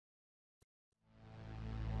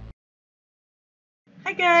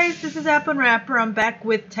Hi guys, this is App Unwrapper. I'm back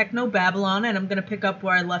with Technobabylon and I'm going to pick up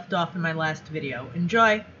where I left off in my last video.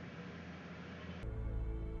 Enjoy!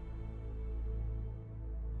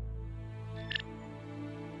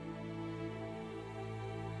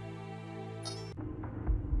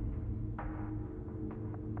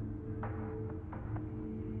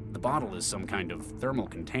 The bottle is some kind of thermal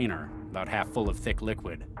container, about half full of thick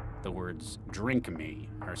liquid. The words, "Drink me,"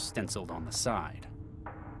 are stenciled on the side.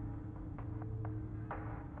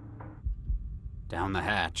 Down the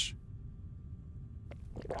hatch.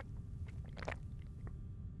 I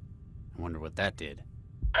wonder what that did.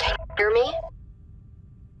 Can you hear me?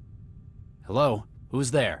 Hello?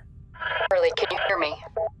 Who's there? Barely, can you hear me?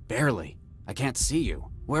 Barely. I can't see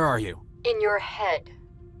you. Where are you? In your head.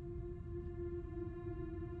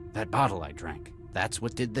 That bottle I drank. That's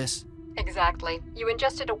what did this? Exactly. You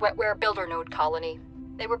ingested a wetware builder node colony.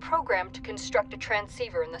 They were programmed to construct a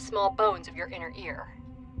transceiver in the small bones of your inner ear.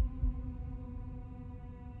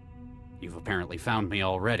 You've apparently found me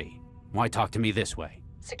already. Why talk to me this way?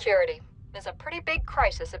 Security. There's a pretty big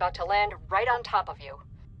crisis about to land right on top of you.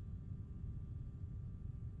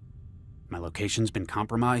 My location's been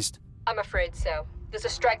compromised? I'm afraid so. There's a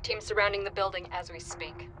strike team surrounding the building as we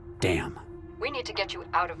speak. Damn. We need to get you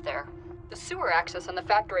out of there. The sewer access on the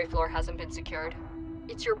factory floor hasn't been secured.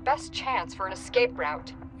 It's your best chance for an escape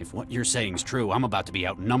route. If what you're saying's true, I'm about to be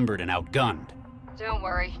outnumbered and outgunned. Don't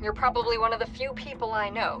worry, you're probably one of the few people I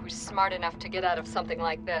know who's smart enough to get out of something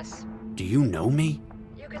like this. Do you know me?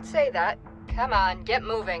 You could say that. Come on, get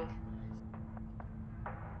moving.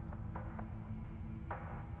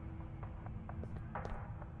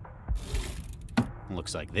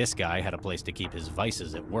 Looks like this guy had a place to keep his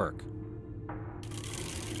vices at work.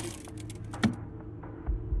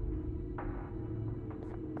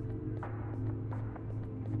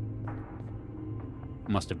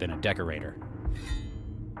 Must have been a decorator.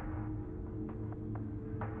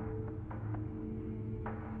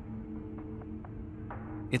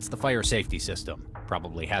 It's the fire safety system.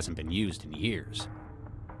 Probably hasn't been used in years.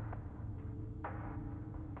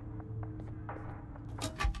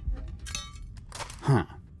 Huh.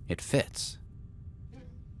 It fits.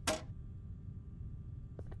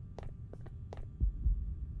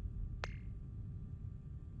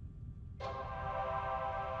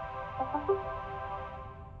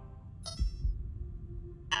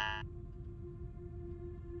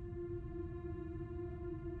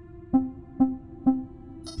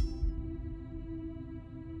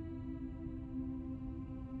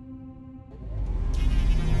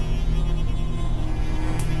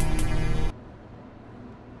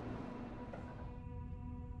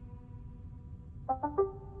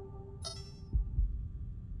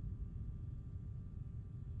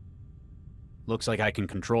 Looks like I can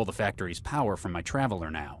control the factory's power from my traveler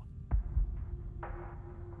now.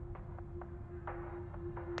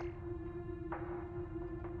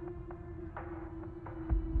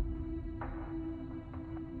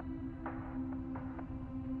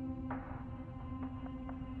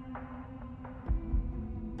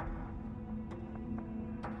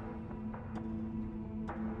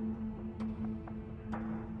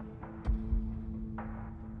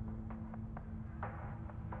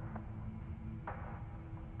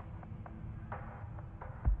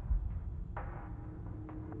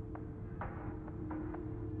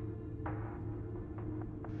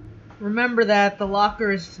 Remember that the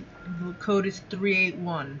locker's code is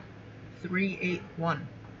 381. 381.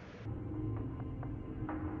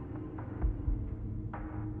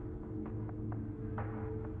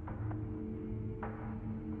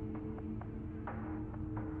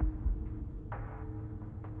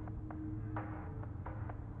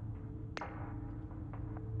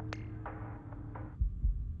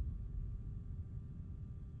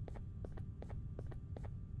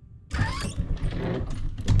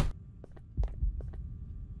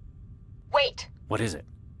 Wait! What is it?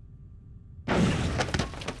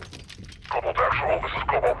 Cobalt Actual, this is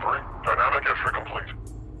Cobalt 3. Dynamic entry complete.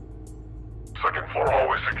 Second floor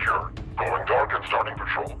hallway secure. Going dark and starting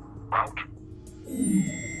patrol. Out.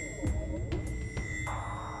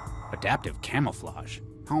 Adaptive camouflage?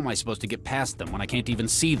 How am I supposed to get past them when I can't even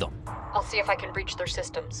see them? I'll see if I can breach their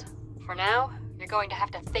systems. For now, you're going to have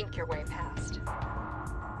to think your way past.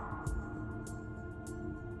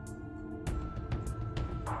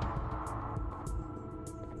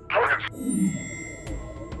 Targets.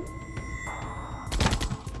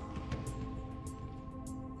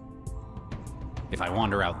 If I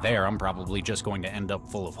wander out there, I'm probably just going to end up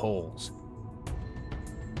full of holes.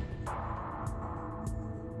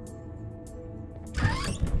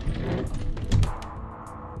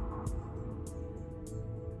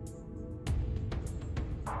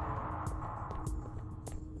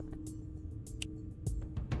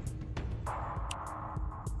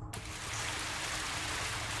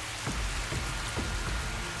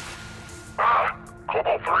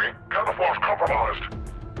 Cobalt 3, camouflage compromised.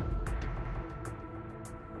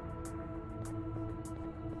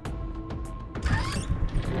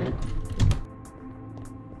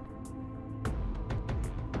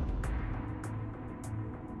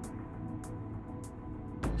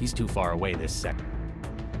 He's too far away this second.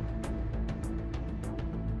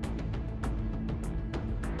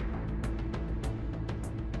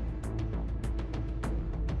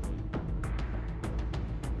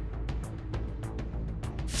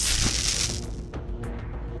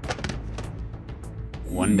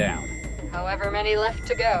 One down. However many left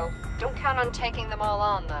to go. Don't count on taking them all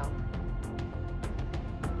on, though.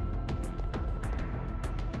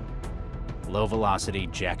 Low velocity,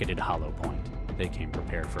 jacketed hollow point. They came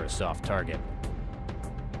prepared for a soft target.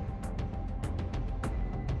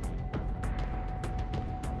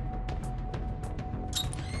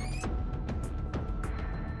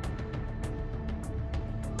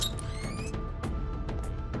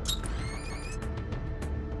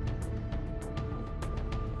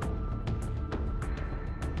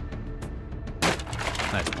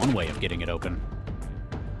 That's one way of getting it open.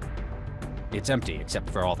 It's empty except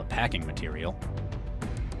for all the packing material.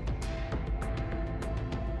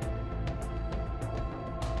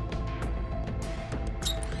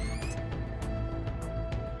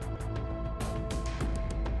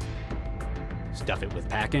 Stuff it with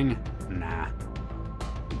packing? Nah.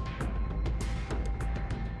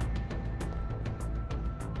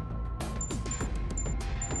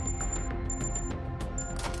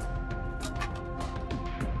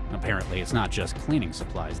 Apparently, it's not just cleaning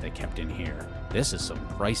supplies they kept in here. This is some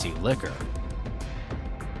pricey liquor.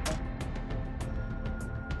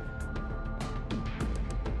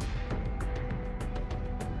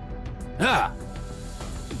 Ah!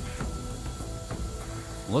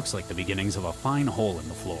 Looks like the beginnings of a fine hole in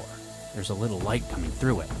the floor. There's a little light coming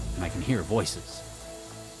through it, and I can hear voices.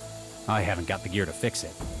 I haven't got the gear to fix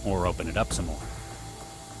it, or open it up some more.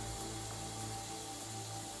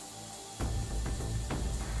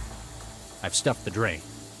 I've stuffed the drain.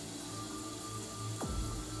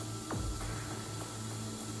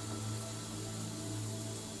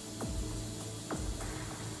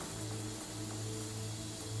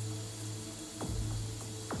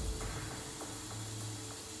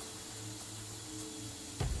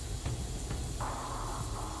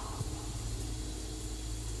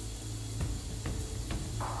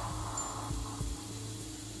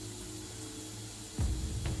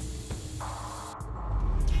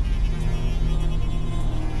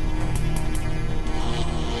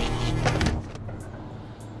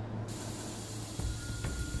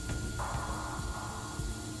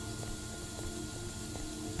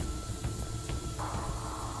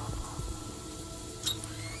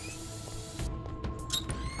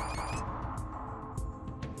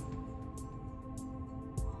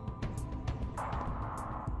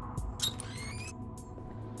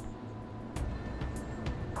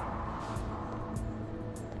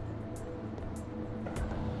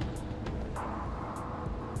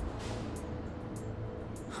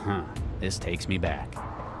 Huh, this takes me back.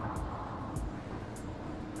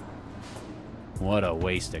 What a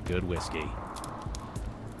waste of good whiskey.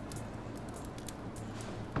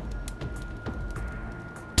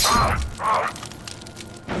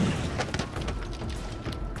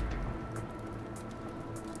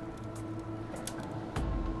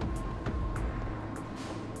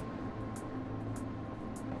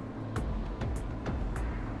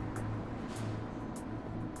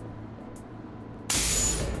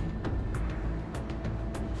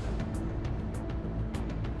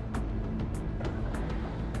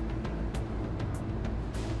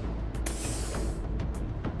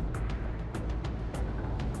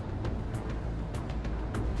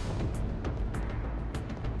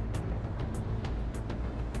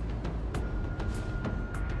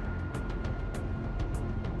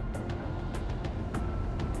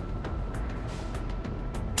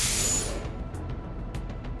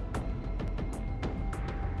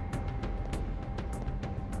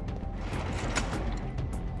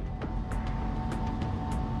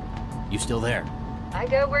 You still there? I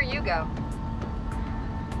go where you go.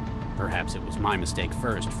 Perhaps it was my mistake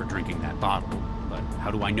first for drinking that bottle, but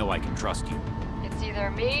how do I know I can trust you? It's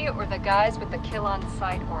either me or the guys with the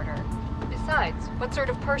kill-on-sight order. Besides, what sort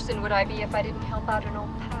of person would I be if I didn't help out an old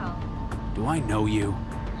pal? Do I know you?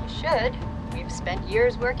 You should. We've spent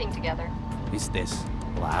years working together. Is this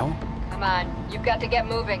Blau? Come on, you've got to get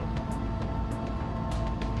moving.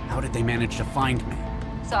 How did they manage to find me?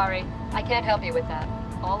 Sorry, I can't help you with that.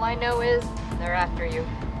 All I know is, they're after you.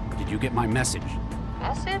 Did you get my message?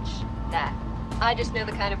 Message? Nah. I just know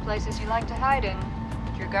the kind of places you like to hide in.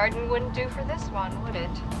 You're garden wouldn't do for this one, would it?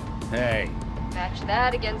 Hey, Match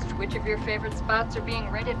that against which of your favorite spots are being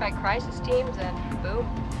raided by crisis teams, and boom,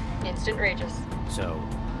 instant rages. so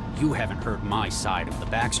you haven't heard my side of the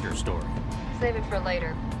Baxter story. Save it for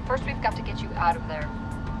later. First, we've got to get you out of there.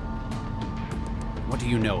 What do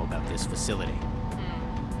you know about this facility?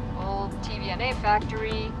 Old TVNA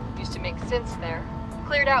factory. Used to make sense there.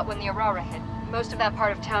 Cleared out when the Aurora hit. Most of that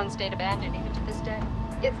part of town stayed abandoned even to this day.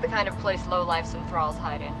 It's the kind of place lowlifes and thralls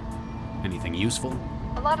hide in. Anything useful?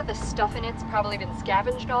 A lot of the stuff in it's probably been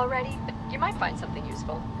scavenged already, but you might find something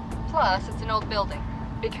useful. Plus, it's an old building.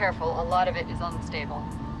 Be careful, a lot of it is unstable.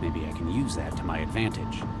 Maybe I can use that to my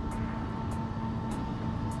advantage.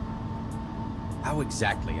 How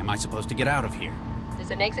exactly am I supposed to get out of here?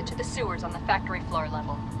 There's an exit to the sewers on the factory floor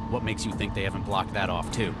level. What makes you think they haven't blocked that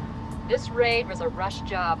off too? This raid was a rush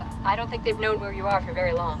job. I don't think they've known where you are for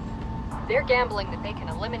very long. They're gambling that they can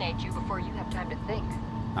eliminate you before you have time to think.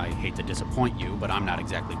 I hate to disappoint you, but I'm not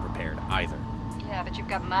exactly prepared either. Yeah, but you've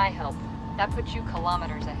got my help. That puts you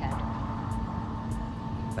kilometers ahead.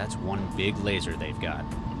 That's one big laser they've got.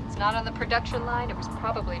 If it's not on the production line, it was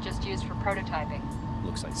probably just used for prototyping.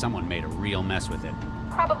 Looks like someone made a real mess with it.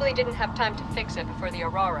 Probably didn't have time to fix it before the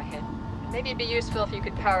Aurora hit. Maybe it'd be useful if you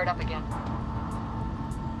could power it up again.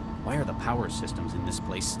 Why are the power systems in this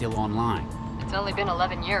place still online? It's only been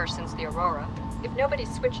 11 years since the Aurora. If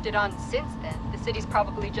nobody's switched it on since then, the city's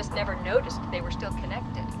probably just never noticed they were still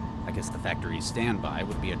connected. I guess the factory's standby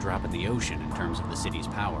would be a drop in the ocean in terms of the city's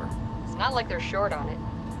power. It's not like they're short on it.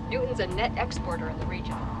 Newton's a net exporter in the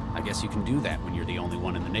region. I guess you can do that when you're the only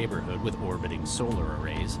one in the neighborhood with orbiting solar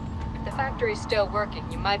arrays. If the factory's still working,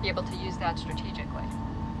 you might be able to use that strategically.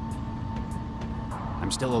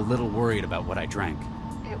 I'm still a little worried about what I drank.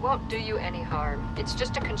 It won't do you any harm. It's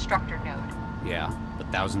just a constructor node. Yeah,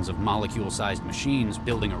 but thousands of molecule-sized machines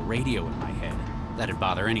building a radio in my head. That'd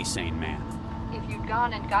bother any sane man. If you'd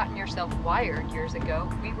gone and gotten yourself wired years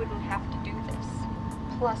ago, we wouldn't have to do this.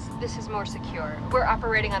 Plus, this is more secure. We're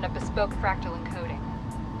operating on a bespoke fractal encoding.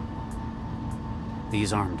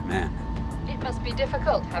 These armed men. It must be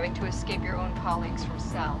difficult having to escape your own colleagues from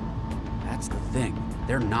Cell. That's the thing.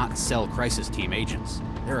 They're not Cell Crisis Team agents.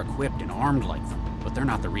 They're equipped and armed like them, but they're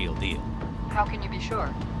not the real deal. How can you be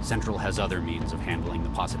sure? Central has other means of handling the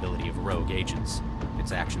possibility of rogue agents.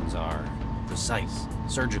 Its actions are precise,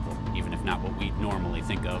 surgical, even if not what we'd normally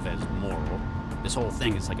think of as moral. This whole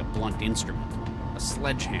thing is like a blunt instrument, a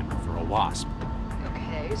sledgehammer for a wasp.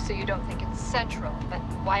 Okay, so you don't think it's Central, but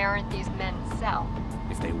why aren't these men Cell?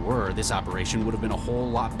 If they were, this operation would have been a whole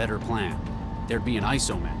lot better planned. There'd be an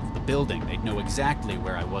ISOMAP of the building. They'd know exactly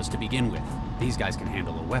where I was to begin with. These guys can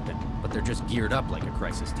handle a weapon, but they're just geared up like a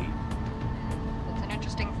crisis team. That's an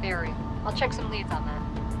interesting theory. I'll check some leads on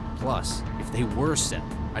that. Plus, if they were Cell,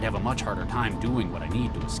 I'd have a much harder time doing what I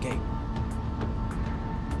need to escape.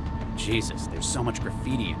 Jesus, there's so much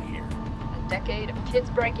graffiti in here. A decade of kids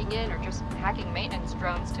breaking in or just hacking maintenance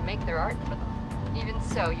drones to make their art for them. Even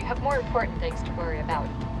so, you have more important things to worry about,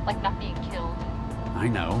 like not being killed. I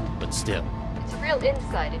know, but still. It's a real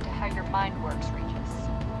insight into how your mind works,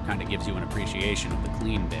 Regis. Kinda gives you an appreciation of the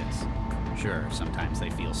clean bits. Sure, sometimes they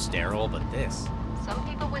feel sterile, but this... Some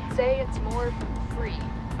people would say it's more free.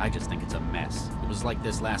 I just think it's a mess. It was like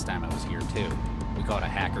this last time I was here, too. We caught a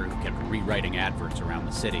hacker who kept rewriting adverts around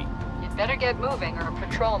the city. You'd better get moving or a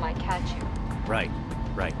patrol might catch you. Right.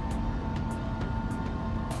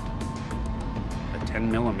 A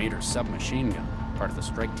 10mm submachine gun, part of the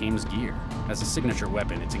strike team's gear. As a signature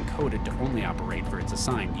weapon, it's encoded to only operate for its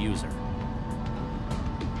assigned user.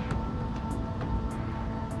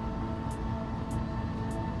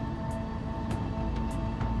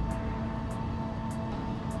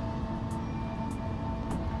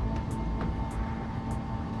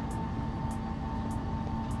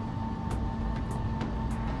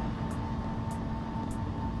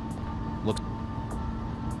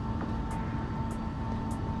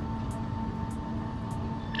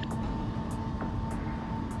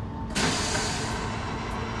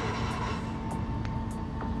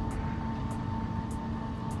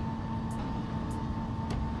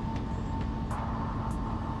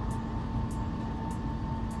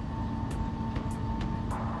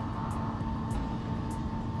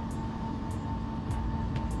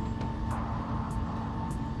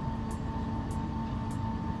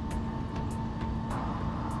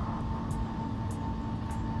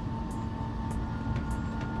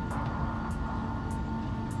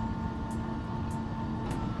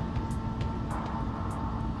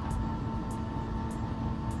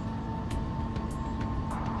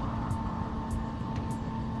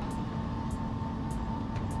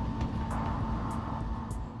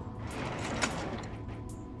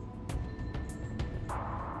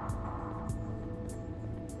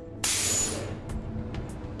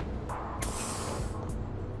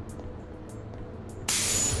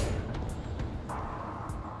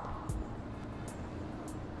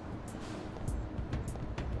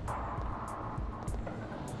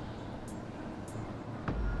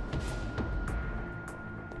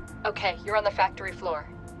 Okay, you're on the factory floor.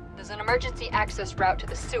 There's an emergency access route to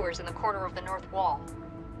the sewers in the corner of the north wall.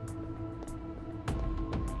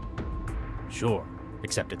 Sure,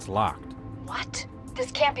 except it's locked. What? This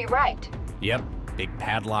can't be right. Yep, big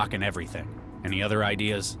padlock and everything. Any other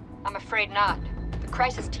ideas? I'm afraid not. The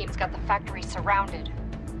crisis team's got the factory surrounded.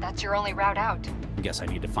 That's your only route out. Guess I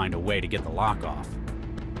need to find a way to get the lock off.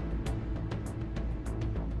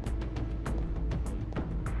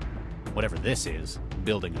 Whatever this is,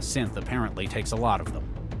 building a synth apparently takes a lot of them.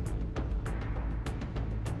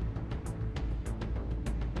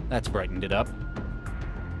 That's brightened it up.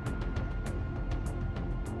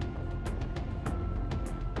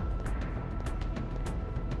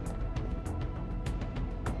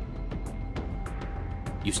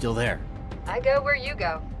 You still there? I go where you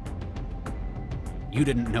go. You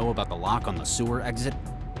didn't know about the lock on the sewer exit?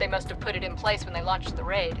 They must have put it in place when they launched the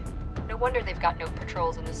raid. No wonder they've got no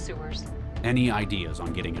patrols in the sewers. Any ideas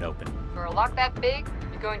on getting it open? For a lock that big,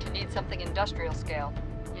 you're going to need something industrial scale.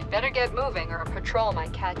 You'd better get moving or a patrol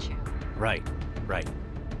might catch you. Right.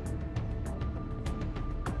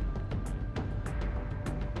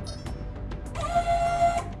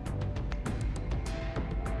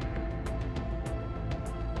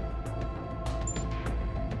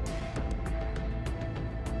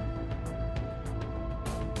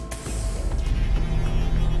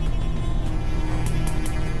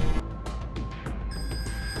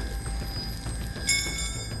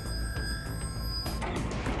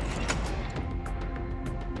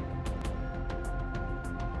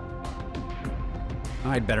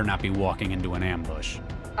 I'd better not be walking into an ambush.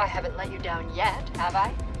 I haven't let you down yet, have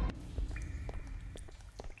I?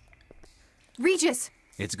 Regis!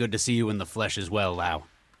 It's good to see you in the flesh as well, Lau.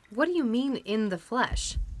 What do you mean, in the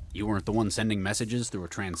flesh? You weren't the one sending messages through a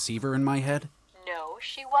transceiver in my head? No,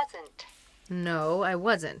 she wasn't. No, I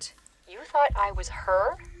wasn't. You thought I was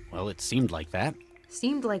her? Well, it seemed like that.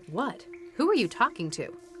 Seemed like what? Who are you talking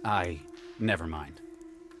to? Never mind.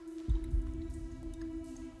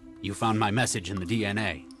 You found my message in the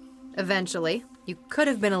DNA. Eventually. You could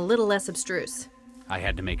have been a little less abstruse. I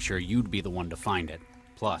had to make sure you'd be the one to find it.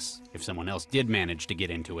 Plus, if someone else did manage to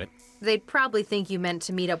get into it... They'd probably think you meant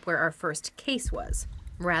to meet up where our first case was,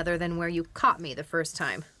 rather than where you caught me the first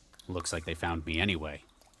time. Looks like they found me anyway.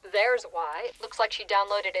 There's why. Looks like she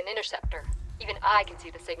downloaded an interceptor. Even I can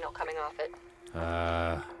see the signal coming off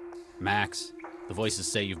it. Max, the voices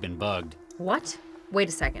say you've been bugged. What? Wait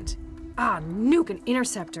a second. Nuke an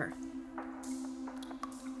interceptor.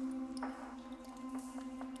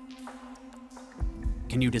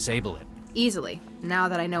 Can you disable it? Easily, now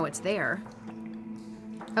that I know it's there.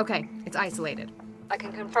 Okay, it's isolated. I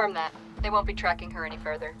can confirm that. They won't be tracking her any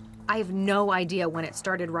further. I have no idea when it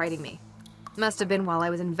started writing me. Must have been while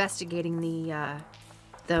I was investigating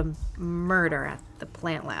the murder at the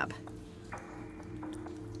plant lab.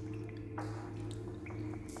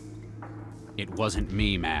 It wasn't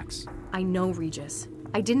me, Max. I know, Regis.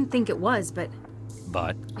 I didn't think it was, but...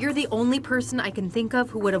 But? You're the only person I can think of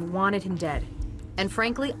who would have wanted him dead. And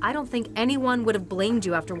frankly, I don't think anyone would have blamed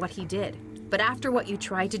you after what he did. But after what you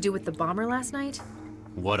tried to do with the bomber last night...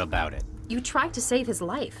 What about it? You tried to save his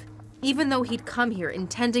life, even though he'd come here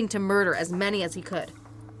intending to murder as many as he could.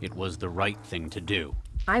 It was the right thing to do.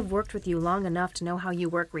 I've worked with you long enough to know how you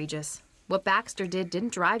work, Regis. What Baxter did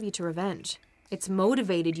didn't drive you to revenge. It's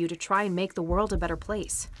motivated you to try and make the world a better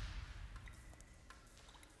place.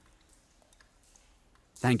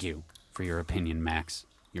 Thank you for your opinion, Max.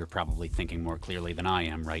 You're probably thinking more clearly than I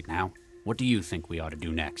am right now. What do you think we ought to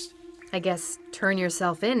do next? I guess turn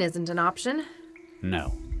yourself in isn't an option.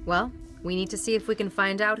 No. Well, we need to see if we can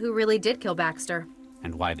find out who really did kill Baxter.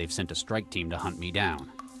 And why they've sent a strike team to hunt me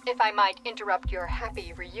down. If I might interrupt your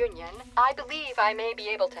happy reunion, I believe I may be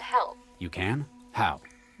able to help. You can? How?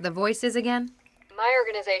 The voices again? My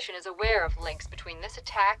organization is aware of links between this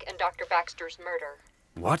attack and Dr. Baxter's murder.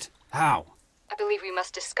 What? How? I believe we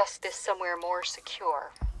must discuss this somewhere more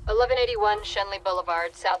secure. 1181 Shenley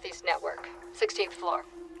Boulevard, Southeast Network, 16th floor.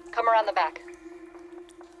 Come around the back.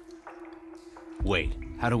 Wait,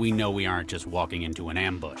 how do we know we aren't just walking into an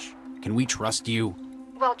ambush? Can we trust you?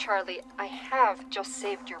 Well, Charlie, I have just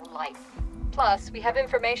saved your life. Plus, we have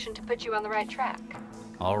information to put you on the right track.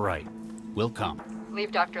 All right, we'll come.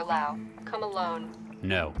 Leave Dr. Lau. Come alone.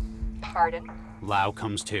 No. Pardon? Lau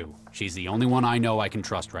comes too. She's the only one I know I can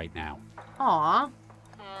trust right now. Aw.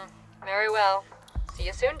 Very well. See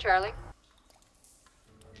you soon, Charlie.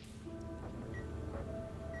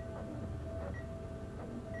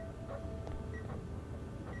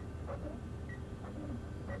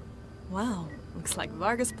 Wow, looks like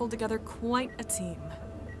Vargas pulled together quite a team.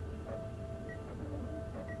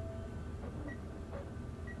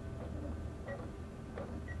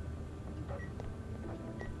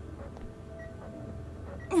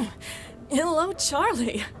 Hello,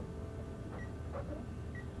 Charlie.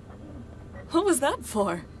 What was that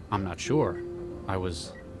for? I'm not sure. I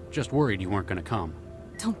was just worried you weren't gonna come.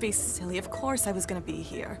 Don't be silly. Of course I was gonna be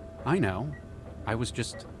here. I know. I was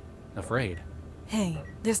just afraid. Hey,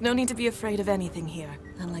 there's no need to be afraid of anything here.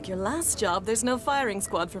 Unlike your last job, there's no firing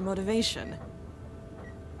squad for motivation.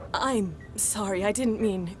 I'm sorry, I didn't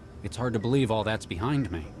mean... It's hard to believe all that's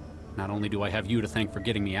behind me. Not only do I have you to thank for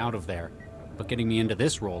getting me out of there, but getting me into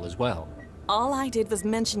this role as well. All I did was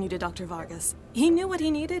mention you to Dr. Vargas. He knew what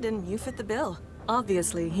he needed and you fit the bill.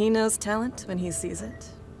 Obviously, he knows talent when he sees it.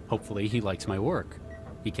 Hopefully he likes my work.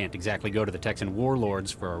 He can't exactly go to the Texan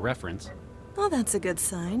warlords for a reference. Well, that's a good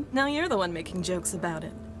sign. Now you're the one making jokes about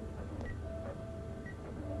it.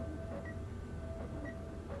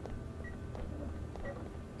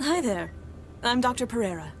 Hi there. I'm Dr.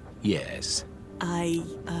 Pereira. Yes. I,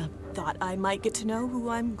 thought I might get to know who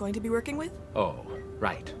I'm going to be working with. Oh,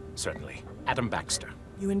 right. Certainly. Adam Baxter.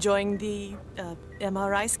 You enjoying the,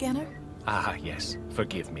 MRI scanner? Ah, yes.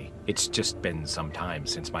 Forgive me. It's just been some time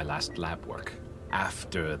since my last lab work.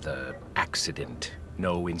 After the accident,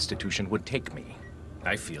 no institution would take me.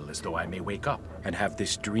 I feel as though I may wake up and have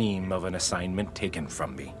this dream of an assignment taken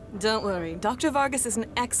from me. Don't worry. Dr. Vargas is an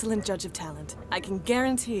excellent judge of talent. I can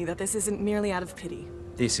guarantee that this isn't merely out of pity.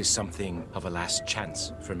 This is something of a last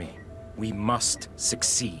chance for me. We must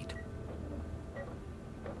succeed.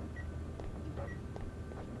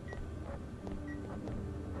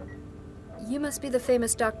 You must be the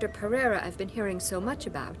famous Dr. Pereira I've been hearing so much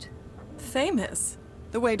about. Famous?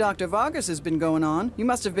 The way Dr. Vargas has been going on, you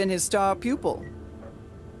must have been his star pupil.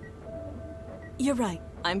 You're right.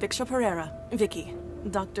 I'm Viksha Pereira. Vicky.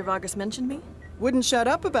 Dr. Vargas mentioned me? Wouldn't shut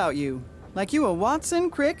up about you. Like you were Watson,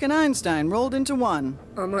 Crick, and Einstein rolled into one.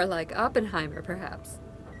 Or more like Oppenheimer, perhaps.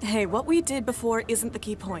 Hey, what we did before isn't the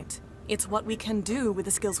key point. It's what we can do with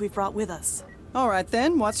the skills we've brought with us. All right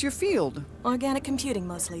then, what's your field? Organic computing,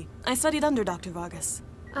 mostly. I studied under Dr. Vargas.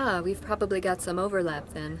 Ah, we've probably got some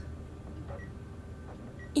overlap then.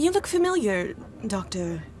 You look familiar,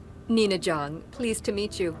 Dr. Nina Jong, pleased to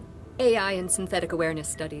meet you. AI and Synthetic Awareness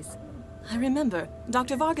Studies. I remember.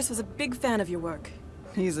 Dr. Vargas was a big fan of your work.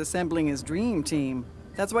 He's assembling his dream team.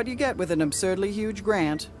 That's what you get with an absurdly huge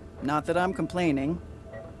grant. Not that I'm complaining.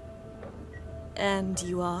 And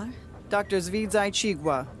you are? Dr. Zvidzai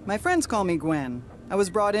Chigwa. My friends call me Gwen. I was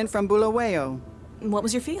brought in from Bulawayo. What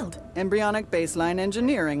was your field? Embryonic baseline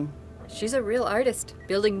engineering. She's a real artist,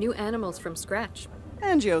 building new animals from scratch.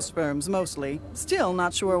 Angiosperms, mostly. Still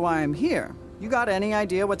not sure why I'm here. You got any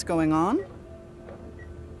idea what's going on?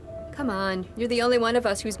 Come on, you're the only one of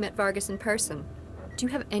us who's met Vargas in person. Do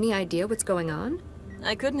you have any idea what's going on?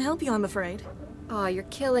 I couldn't help you, I'm afraid. Aw, you're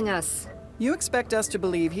killing us. You expect us to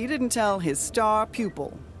believe he didn't tell his star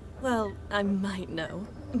pupil. Well, I might know.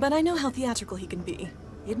 But I know how theatrical he can be.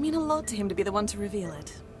 It'd mean a lot to him to be the one to reveal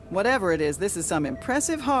it. Whatever it is, this is some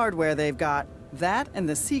impressive hardware they've got. That and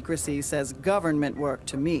the secrecy says government work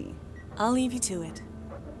to me. I'll leave you to it.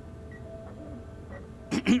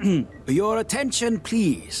 Your attention,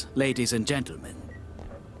 please, ladies and gentlemen.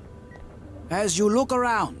 As you look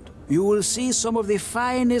around, you will see some of the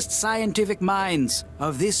finest scientific minds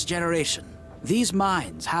of this generation. These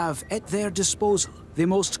minds have at their disposal the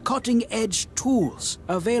most cutting-edge tools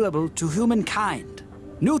available to humankind.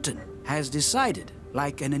 Newton has decided,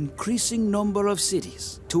 like an increasing number of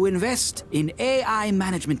cities, to invest in AI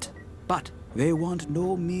management. But they want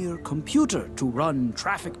no mere computer to run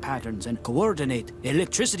traffic patterns and coordinate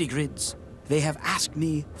electricity grids. They have asked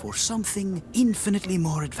me for something infinitely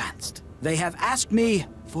more advanced. They have asked me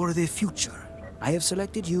for the future. I have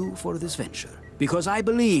selected you for this venture because I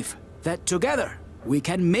believe that together we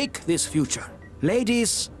can make this future.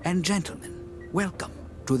 Ladies and gentlemen, welcome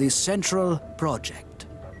to the Central Project.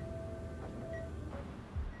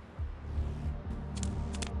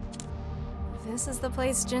 This is the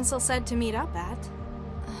place Jinsel said to meet up at.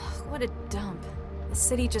 Ugh, what a dump. The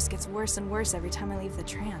city just gets worse and worse every time I leave the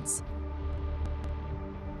trance.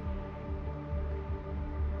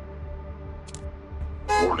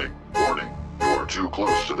 Warning, warning. You are too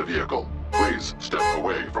close to the vehicle. Please step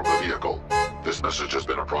away from the vehicle. This message has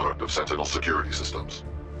been a product of Sentinel security systems.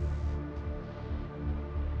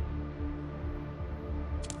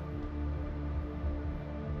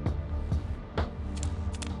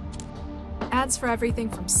 Ads for everything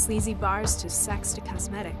from sleazy bars to sex to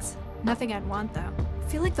cosmetics. Nothing I'd want, though. I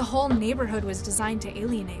feel like the whole neighborhood was designed to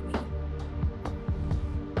alienate me.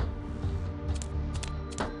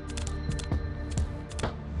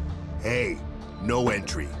 Hey, no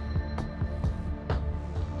entry.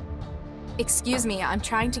 Excuse me, I'm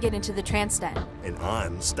trying to get into the trance den. And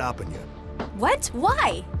I'm stopping you. What?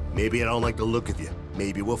 Why? Maybe I don't like the look of you.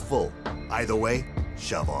 Maybe we're full. Either way,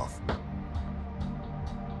 shove off.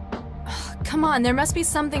 Come on, there must be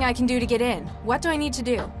something I can do to get in. What do I need to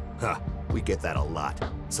do? Huh, we get that a lot.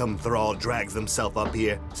 Some thrall drags themselves up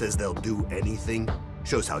here, says they'll do anything.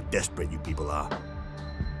 Shows how desperate you people are.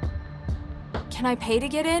 Can I pay to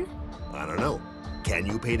get in? I don't know. Can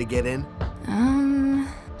you pay to get in?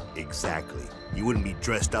 Exactly. You wouldn't be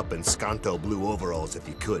dressed up in Skanto blue overalls if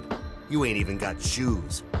you could. You ain't even got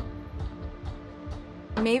shoes.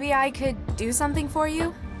 Maybe I could do something for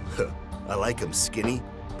you? I like him skinny,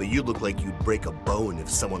 but you look like you'd break a bone if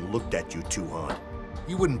someone looked at you too hard.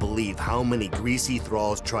 You wouldn't believe how many greasy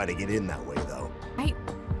thralls try to get in that way, though.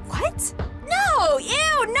 What? No!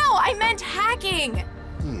 Ew, no! I meant hacking!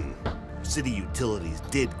 City utilities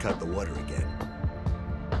did cut the water again.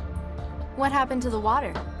 What happened to the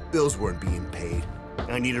water? Bills weren't being paid.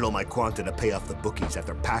 I needed all my quanta to pay off the bookies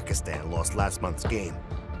after Pakistan lost last month's game.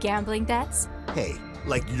 Gambling debts? Hey,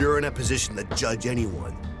 like you're in a position to judge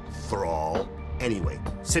anyone. Thrall. Anyway,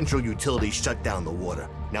 Central Utilities shut down the water.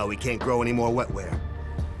 Now we can't grow any more wetware.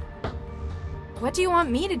 What do you want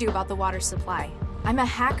me to do about the water supply? I'm a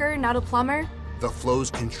hacker, not a plumber. The flow's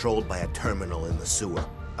controlled by a terminal in the sewer.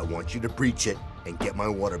 I want you to breach it and get my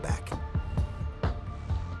water back.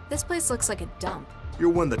 This place looks like a dump. You're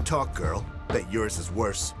one to talk, girl. Bet yours is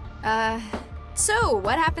worse. So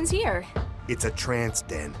what happens here? It's a trance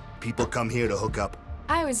den. People come here to hook up.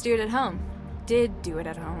 I always do it at home. Did do it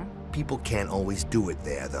at home. People can't always do it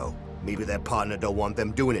there, though. Maybe their partner don't want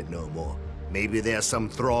them doing it no more. Maybe there's some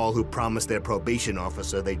thrall who promised their probation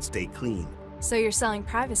officer they'd stay clean. So you're selling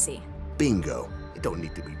privacy? Bingo. It don't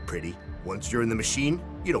need to be pretty. Once you're in the machine,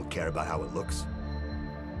 you don't care about how it looks.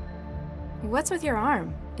 What's with your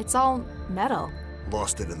arm? It's all metal.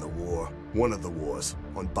 Lost it in the war. One of the wars.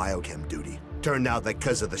 On biochem duty. Turned out that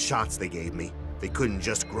because of the shots they gave me, they couldn't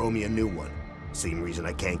just grow me a new one. Same reason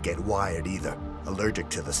I can't get wired either. Allergic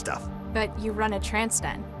to the stuff. But you run a trance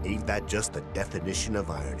den. Ain't that just the definition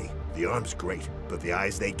of irony? The arm's great, but the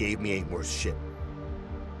eyes they gave me ain't worth shit.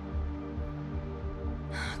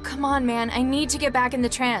 Come on, man. I need to get back in the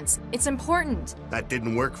trance. It's important. That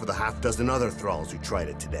didn't work for the half-dozen other thralls who tried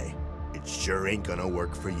it today. It sure ain't gonna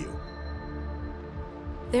work for you.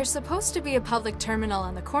 There's supposed to be a public terminal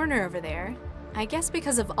on the corner over there. I guess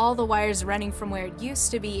because of all the wires running from where it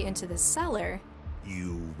used to be into the cellar.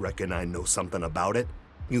 You reckon I know something about it?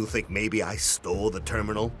 You think maybe I stole the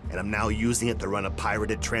terminal, and I'm now using it to run a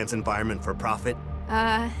pirated trance environment for profit?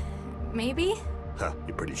 Maybe? Huh,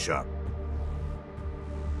 you're pretty sharp.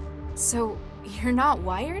 So, you're not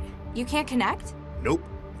wired? You can't connect? Nope.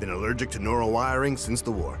 Been allergic to neural wiring since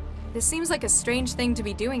the war. This seems like a strange thing to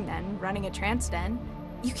be doing then, running a trance den.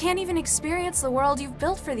 You can't even experience the world you've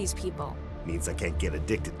built for these people. Means I can't get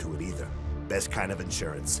addicted to it either. Best kind of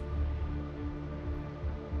insurance.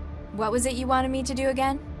 What was it you wanted me to do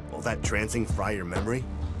again? Will that trancing fry your memory?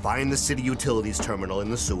 Find the city utilities terminal in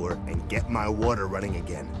the sewer and get my water running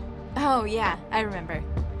again. Oh yeah, I remember.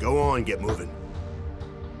 Go on, get moving.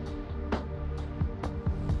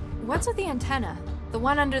 What's with the antenna? The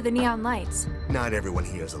one under the neon lights? Not everyone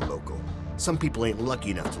here is a local. Some people ain't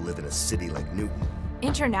lucky enough to live in a city like Newton.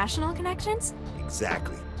 International connections?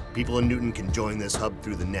 Exactly. People in Newton can join this hub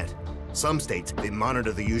through the net. Some states, they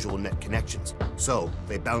monitor the usual net connections, so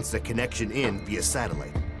they bounce the connection in via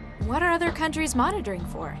satellite. What are other countries monitoring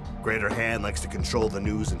for? Greater Han likes to control the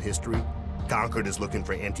news and history. Concord is looking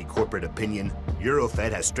for anti-corporate opinion.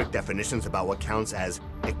 Eurofed has strict definitions about what counts as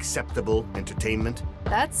acceptable entertainment.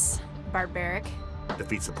 That's barbaric.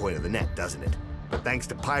 Defeats the point of the net, doesn't it? But thanks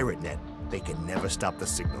to Pirate Net, they can never stop the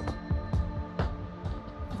signal.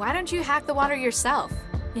 Why don't you hack the water yourself?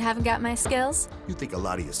 You haven't got my skills? You think a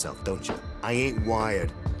lot of yourself, don't you? I ain't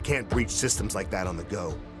wired. Can't breach systems like that on the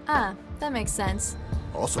go. Ah, that makes sense.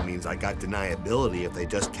 Also means I got deniability if they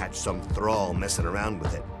just catch some thrall messing around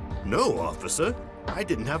with it. No, officer. I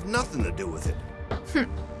didn't have nothing to do with it.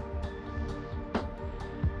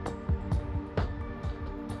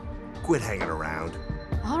 Quit hanging around.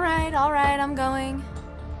 All right, I'm going.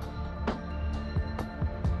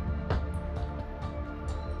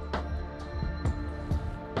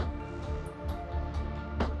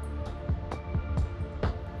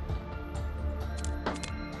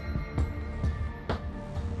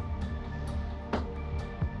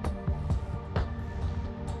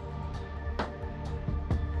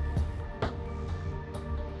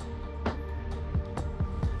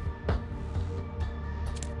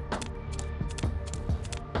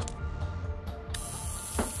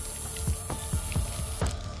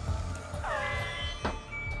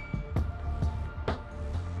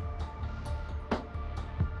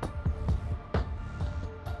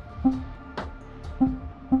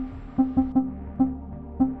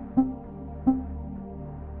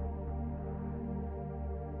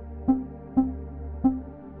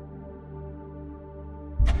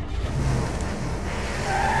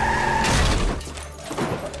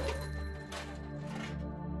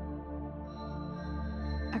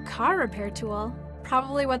 car repair tool.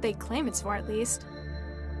 Probably what they claim it's for, at least.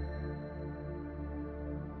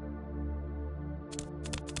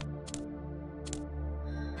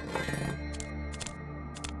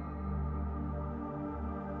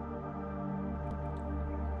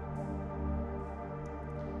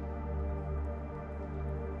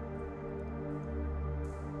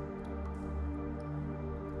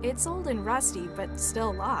 It's old and rusty, but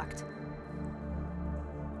still locked.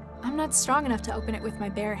 I'm not strong enough to open it with my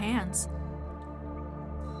bare hands.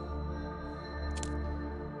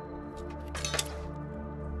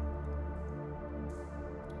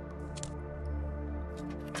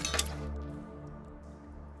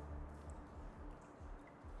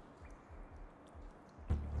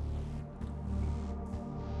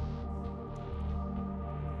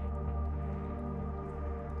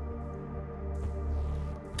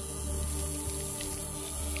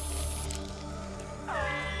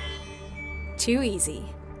 Too easy.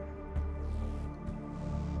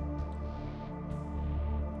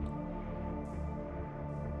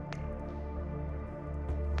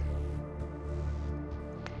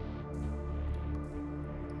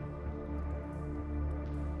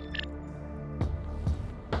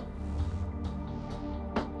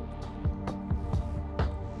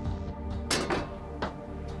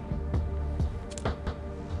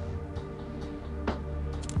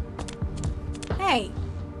 Hey!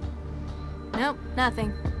 Nope,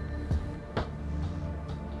 nothing.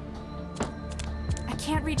 I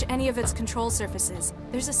can't reach any of its control surfaces.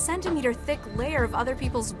 There's a centimeter-thick layer of other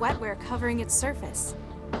people's wetware covering its surface.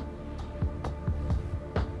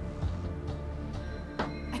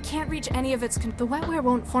 I can't reach any of its the wetware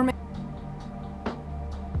won't form it.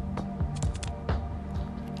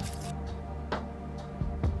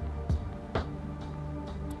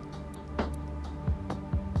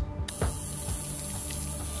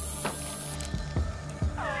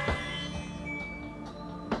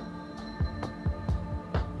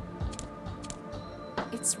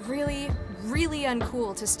 It's really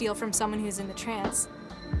uncool to steal from someone who's in the trance.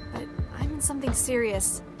 But I'm in something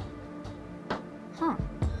serious. Huh.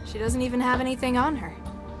 She doesn't even have anything on her.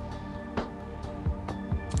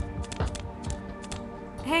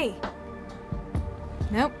 Hey!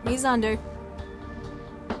 Nope, he's under.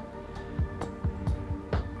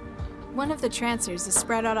 One of the trancers is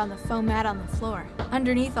spread out on the foam mat on the floor,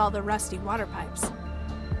 underneath all the rusty water pipes.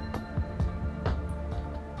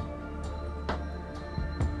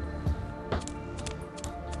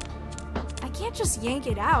 I can't just yank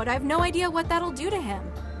it out. I have no idea what that'll do to him.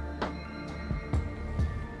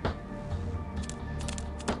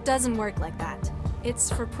 Doesn't work like that.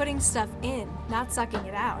 It's for putting stuff in, not sucking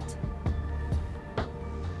it out.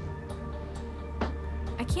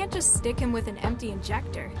 I can't just stick him with an empty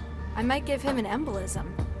injector. I might give him an embolism.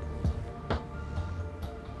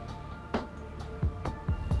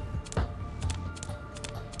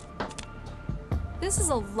 This is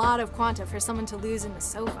a lot of quanta for someone to lose in the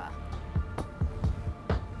sofa.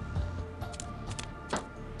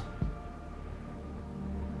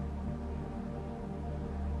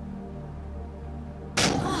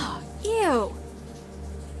 Ew!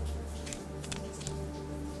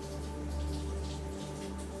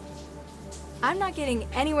 I'm not getting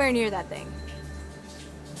anywhere near that thing.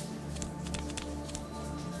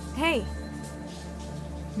 Hey!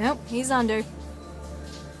 Nope, he's under.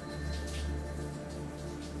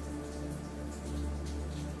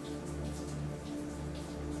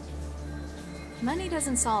 Money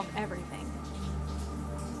doesn't solve everything.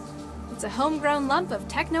 It's a homegrown lump of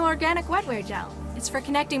techno-organic wetware gel. It's for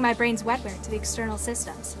connecting my brain's wetware to the external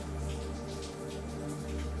systems.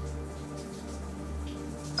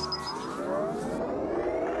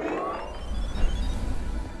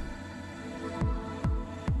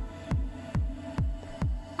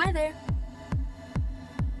 Hi there.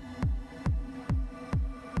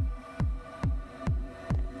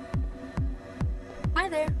 Hi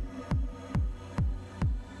there.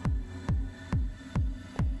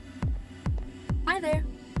 Hi there.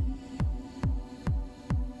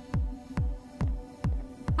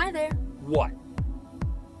 Hi there. What?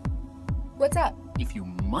 What's up? If you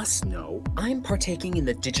must know, I'm partaking in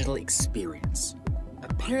the digital experience.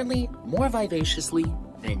 Apparently, more vivaciously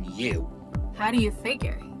than you. How do you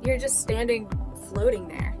figure? You're just standing, floating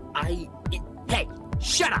there. Hey,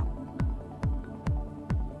 shut up!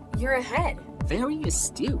 You're ahead. Very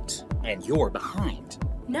astute. And you're behind.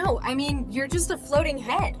 No, I mean, you're just a floating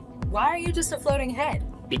head. Why are you just a floating head?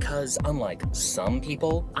 Because unlike some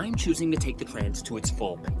people, I'm choosing to take the trance to its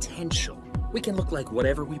full potential. We can look like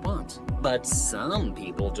whatever we want, but some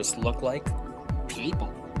people just look like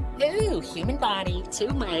people. Ooh, human body, 2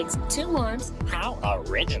 legs, 2 arms. How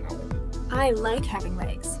original. I like having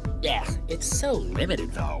legs. Yeah, it's so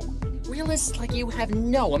limited though. Realists like you have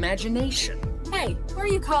no imagination. Hey, who are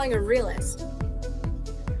you calling a realist?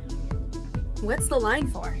 What's the line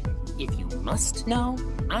for? If you must know,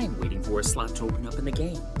 I'm waiting for a slot to open up in the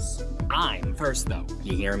games. I'm first though,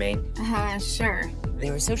 you hear me? Sure.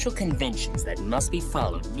 There are social conventions that must be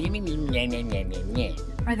followed. Are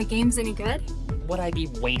the games any good? Would I be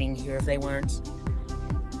waiting here if they weren't?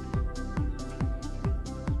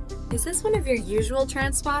 Is this one of your usual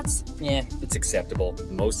trans spots? Yeah, it's acceptable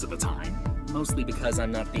most of the time. Mostly because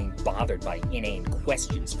I'm not being bothered by inane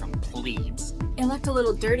questions from plebes. It looked a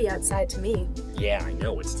little dirty outside to me. Yeah, I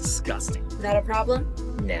know, it's disgusting. That a problem?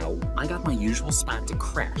 No, I got my usual spot to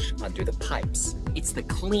crash under the pipes. It's the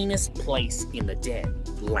cleanest place in the den.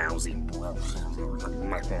 Lousy.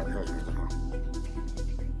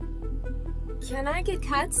 Can I get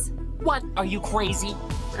cuts? What? Are you crazy?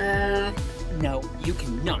 No, you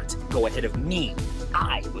cannot go ahead of me.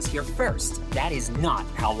 I was here first. That is not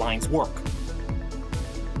how lines work.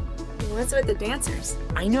 What's with the dancers?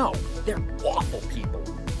 I know. They're awful people.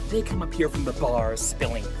 They come up here from the bar,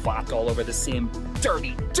 spilling vodka all over the sim.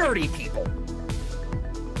 Dirty, dirty people.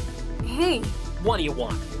 Hey. What do you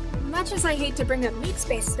want? Much as I hate to bring up meat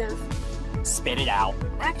space stuff. Spit it out.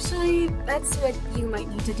 Actually, that's what you might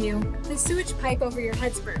need to do. The sewage pipe over your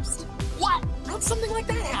head's burst. What? How'd something like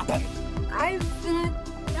that happen? I've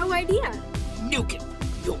no idea. Nuke it.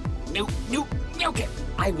 Nuke it.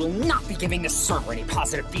 I will not be giving this server any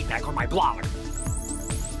positive feedback on my blog.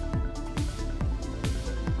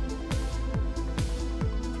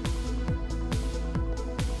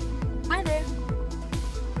 Hi there.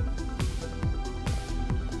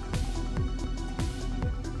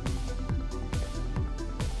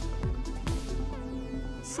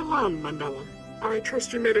 Salam, Mandela. I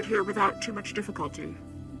trust you made it here without too much difficulty.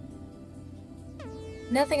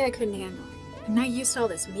 Nothing I couldn't handle. I'm not used to all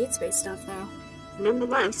this meat space stuff, though.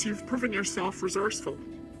 Nonetheless, you've proven yourself resourceful.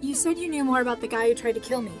 You said you knew more about the guy who tried to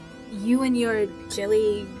kill me. You and your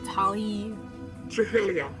Holly...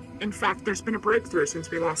 Jahilia. In fact, there's been a breakthrough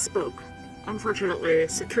since we last spoke. Unfortunately,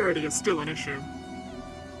 security is still an issue.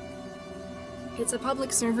 It's a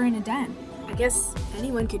public server in a den. I guess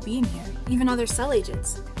anyone could be in here, even other cell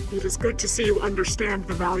agents. It is good to see you understand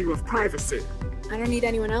the value of privacy. I don't need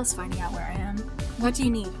anyone else finding out where I am. What do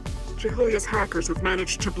you need? Jahilia's hackers have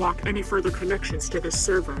managed to block any further connections to this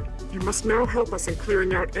server. You must now help us in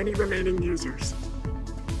clearing out any remaining users.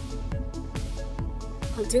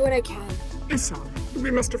 I'll do what I can. Isam, we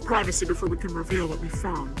must have privacy before we can reveal what we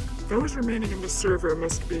found. Those remaining in the server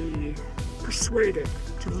must be persuaded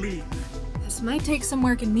to leave. This might take some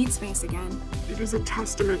work in meat space again. It is a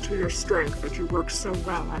testament to your strength that you work so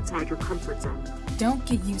well outside your comfort zone. Don't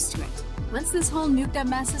get used to it. Once this whole nuked up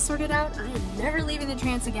mess is sorted out, I am never leaving the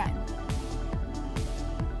trance again.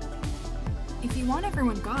 If you want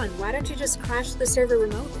everyone gone, why don't you just crash the server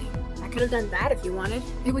remotely? I could have done that if you wanted.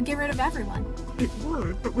 It would get rid of everyone. It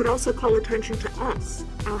would, but would also call attention to us.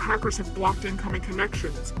 Our hackers have blocked incoming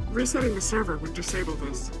connections. Resetting the server would disable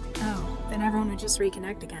this. Oh, then everyone would just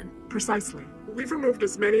reconnect again. Precisely. We've removed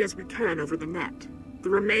as many as we can over the net. The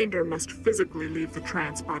remainder must physically leave the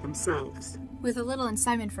trance by themselves. With a little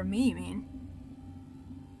incitement from me, you mean?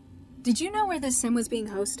 Did you know where this sim was being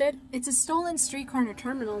hosted? It's a stolen street corner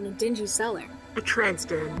terminal in a dingy cellar. A trance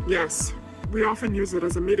den, yes. We often use it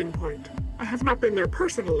as a meeting point. I have not been there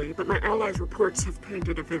personally, but my allies' reports have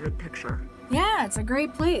painted a vivid picture. Yeah, it's a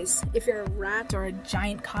great place, if you're a rat or a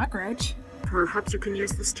giant cockroach. Perhaps you can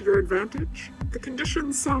use this to your advantage? The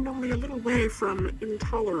conditions sound only a little way from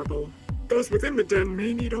intolerable. Those within the den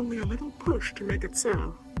may need only a little push to make it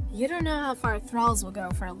so. You don't know how far thralls will go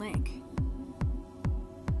for a link.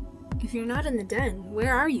 If you're not in the den,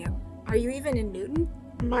 where are you? Are you even in Newton?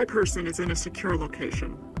 My person is in a secure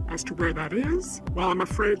location. As to where that is, well, I'm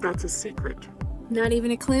afraid that's a secret. Not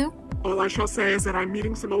even a clue? All I shall say is that I'm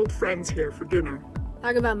meeting some old friends here for dinner.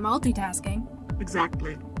 Talk about multitasking.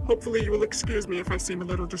 Exactly. Hopefully you will excuse me if I seem a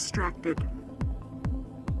little distracted.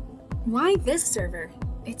 Why this server?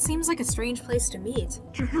 It seems like a strange place to meet.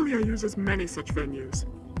 Jahilia uses many such venues.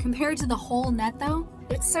 Compared to the whole net, though,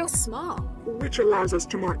 it's so small. Which allows us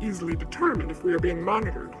to more easily determine if we are being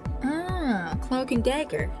monitored. Ah, cloak and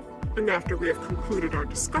dagger. And after we have concluded our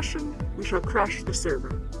discussion, we shall crash the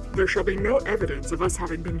server. There shall be no evidence of us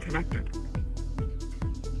having been connected.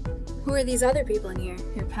 Who are these other people in here?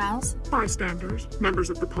 Your pals? Bystanders, members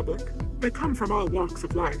of the public. They come from all walks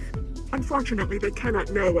of life. Unfortunately, they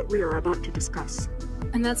cannot know what we are about to discuss.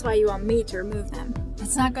 And that's why you want me to remove them.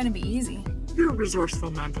 It's not going to be easy. You're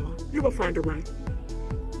resourceful, Mandela. You will find a way.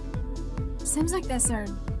 Sims like this are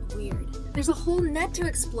weird. There's a whole net to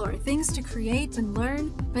explore, things to create and learn,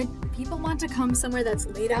 but people want to come somewhere that's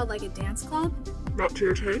laid out like a dance club? Not to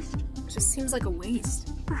your taste? Just seems like a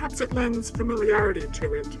waste. Perhaps it lends familiarity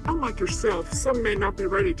to it. Unlike yourself, some may not be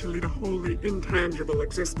ready to lead a wholly intangible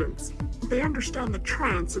existence. They understand the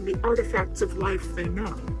trance and the artifacts of life they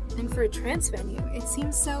know. And for a trance venue, it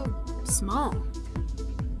seems so small.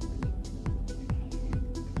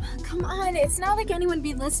 Come on, it's not like anyone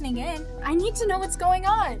be listening in. I need to know what's going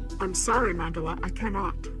on. I'm sorry, Mandela, I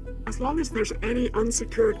cannot. As long as there's any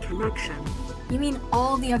unsecured connection. You mean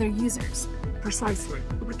all the other users? Precisely.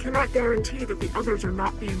 We cannot guarantee that the others are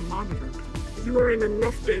not being monitored. You are in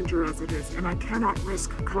enough danger as it is, and I cannot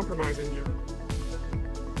risk compromising you.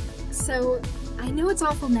 So, I know it's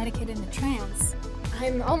awful etiquette in the trance.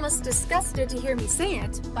 I'm almost disgusted to hear me say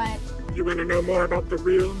it, but... You want to know more about the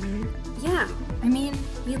real me? Yeah. I mean,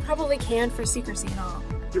 you probably can for secrecy and all.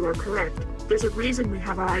 You are correct. There's a reason we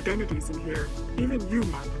have our identities in here. Even you,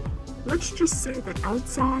 Mandela. Let's just say that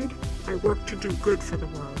outside, I work to do good for the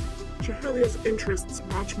world. Chihelia's interests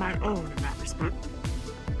match my own in that respect.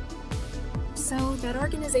 So, that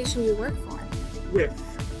organization you work for? With.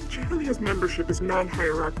 Chihelia's membership is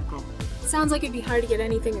non-hierarchical. Sounds like it'd be hard to get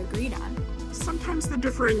anything agreed on. Sometimes the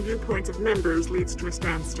differing viewpoints of members leads to a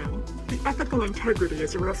standstill. The ethical integrity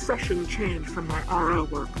is a refreshing change from my RL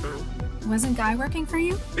work, though. Wasn't Guy working for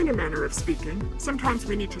you? In a manner of speaking. Sometimes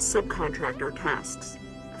we need to subcontract our tasks.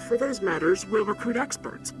 For those matters, we'll recruit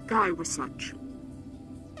experts. Guy was such.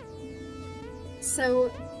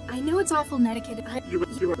 So, I know it's awful etiquette.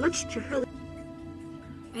 Let's Chihelia.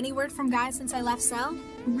 Any word from Guy since I left Cell?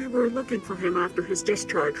 We were looking for him after his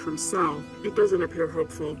discharge from Cell. It doesn't appear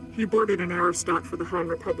hopeful. He boarded an aerostat for the Han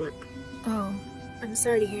Republic. Oh, I'm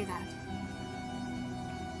sorry to hear that.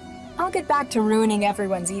 I'll get back to ruining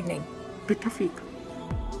everyone's evening. Bitafik.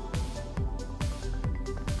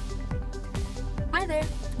 Hi there.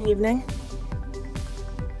 Evening.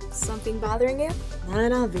 Something bothering you?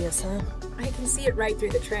 Not obvious, huh? I can see it right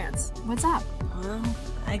through the trance. What's up? Well,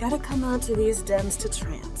 I gotta come out to these dens to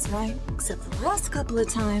trance, right? Except the last couple of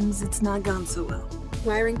times, it's not gone so well.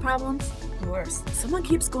 Wiring problems? Worse, someone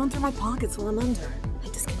keeps going through my pockets while I'm under. I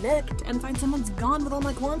disconnect and find someone's gone with all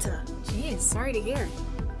my quanta. Jeez, sorry to hear.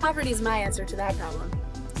 Poverty's my answer to that problem.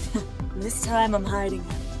 This time I'm hiding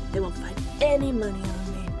it. They won't find any money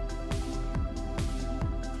on me.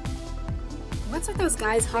 What's with those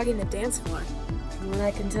guys hogging the dance floor? From what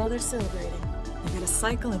I can tell, they're celebrating. They've got a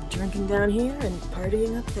cycle of drinking down here and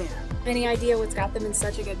partying up there. Any idea what's got them in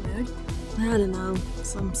such a good mood? I don't know.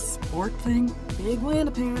 Some sport thing? Big win,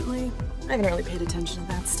 apparently. I haven't really paid attention to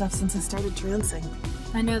that stuff since I started trancing.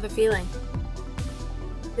 I know the feeling.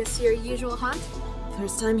 This your usual haunt?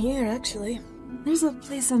 First time here, actually. There's a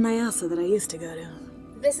place on Mayasa that I used to go to.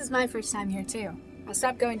 This is my first time here, too. I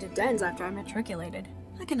stopped going to dens after I matriculated.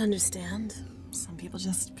 I can understand. Some people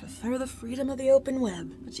just prefer the freedom of the open web,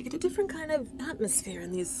 but you get a different kind of atmosphere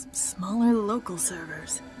in these smaller local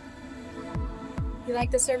servers. You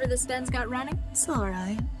like the server the Sten's got running? It's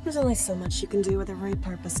alright. There's only so much you can do with a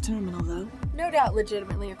repurposed terminal, though. No doubt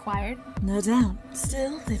legitimately acquired. No doubt.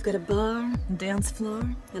 Still, they've got a bar, a dance floor,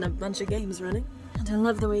 and a bunch of games running. And I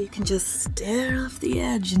love the way you can just stare off the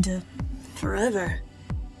edge into forever.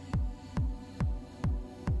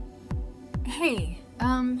 Hey,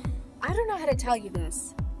 I don't know how to tell you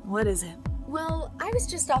this. What is it? Well, I was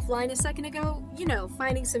just offline a second ago, you know,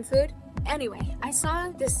 finding some food. Anyway, I saw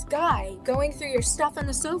this guy going through your stuff on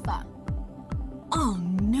the sofa. Oh,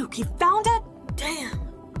 Nuke, you found it? Damn.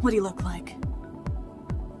 What'd he look like?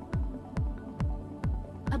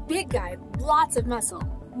 A big guy, lots of muscle.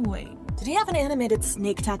 Wait, did he have an animated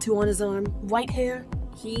snake tattoo on his arm? White hair?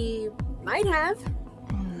 He might have.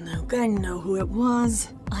 Nuke, I know who it was.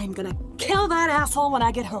 I'm gonna kill that asshole when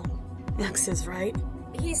I get home. X is right.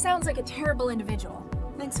 He sounds like a terrible individual.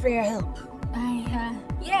 Thanks for your help.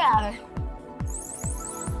 Yeah.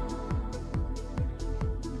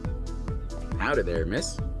 Howdy there,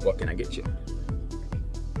 miss. What can I get you?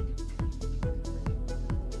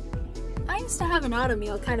 I used to have an auto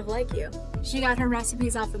meal kind of like you. She got her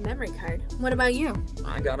recipes off a memory card. What about you?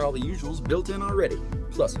 I got all the usuals built in already,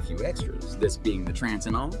 plus a few extras, this being the trance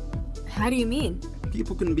and all. How do you mean?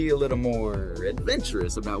 People can be a little more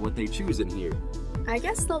adventurous about what they choose in here. I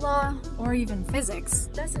guess the law, or even physics,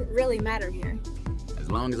 doesn't really matter here. As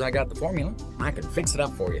long as I got the formula, I can fix it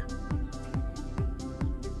up for you.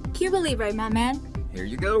 Cuba Libre, my man. Here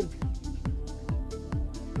you go.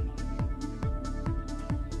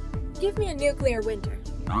 Give me a nuclear winter.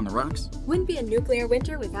 On the rocks? Wouldn't be a nuclear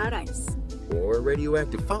winter without ice. Or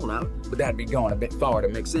radioactive fallout, but that'd be going a bit far to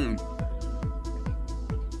mix in.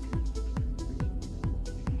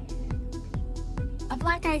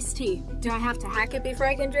 black iced tea. Do I have to hack it before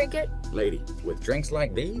I can drink it? Lady, with drinks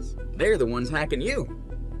like these, they're the ones hacking you.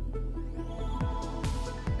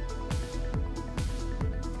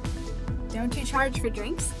 Don't you charge for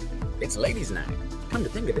drinks? It's ladies' night. Come to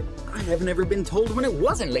think of it, I haven't ever been told when it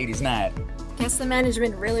wasn't ladies' night. Guess the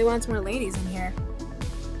management really wants more ladies in here.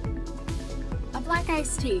 A black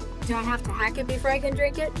iced tea. Do I have to hack it before I can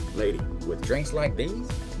drink it? Lady, with drinks like these,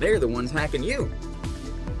 they're the ones hacking you.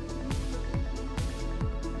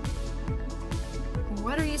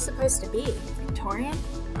 What are you supposed to be? Victorian?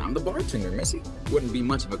 I'm the bartender, missy. Wouldn't be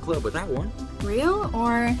much of a club without one. Real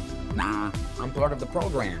or? Nah, I'm part of the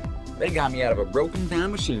program. They got me out of a broken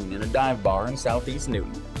down machine in a dive bar in Southeast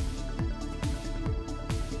Newton.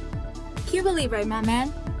 Cuba Libre, my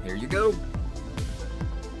man. Here you go.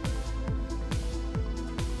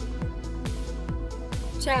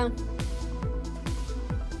 Ciao.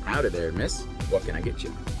 Howdy there, miss. What can I get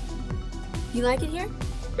you? You like it here?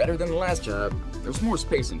 Better than the last job. There's more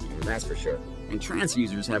space in here, that's for sure. And trance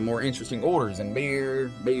users have more interesting orders than beer,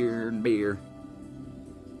 and beer.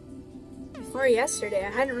 Before yesterday, I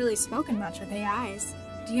hadn't really spoken much with AIs.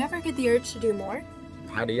 Do you ever get the urge to do more?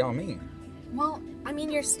 How do y'all mean? Well, I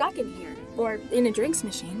mean you're stuck in here, or in a drinks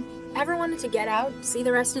machine. Ever wanted to get out, see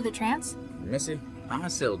the rest of the trance? Missy, I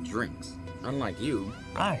sell drinks. Unlike you,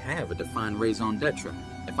 I have a defined raison d'etre.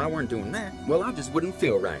 If I weren't doing that, well, I just wouldn't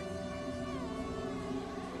feel right.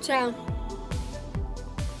 Ciao.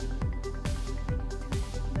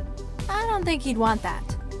 I don't think he'd want that.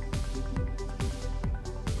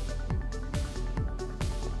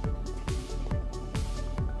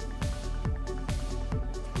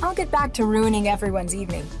 I'll get back to ruining everyone's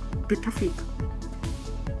evening. بالتوفيق.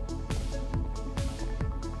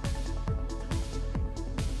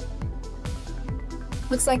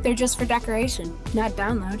 Looks like they're just for decoration, not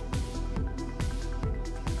download.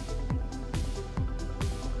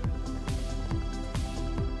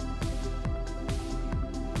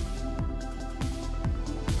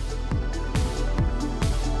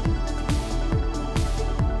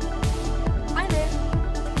 Hi there.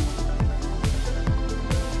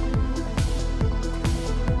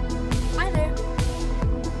 Hi there.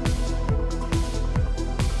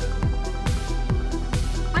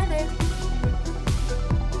 Hi there.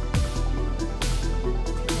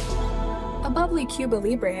 A bubbly Cuba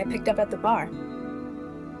Libre I picked up at the bar.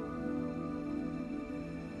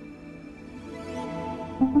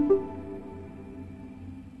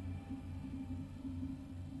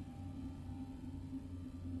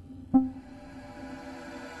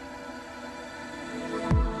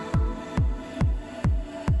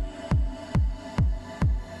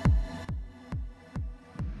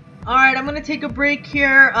 Alright, I'm going to take a break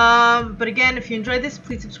here, but again, if you enjoyed this,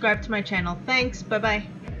 please subscribe to my channel. Thanks, bye-bye.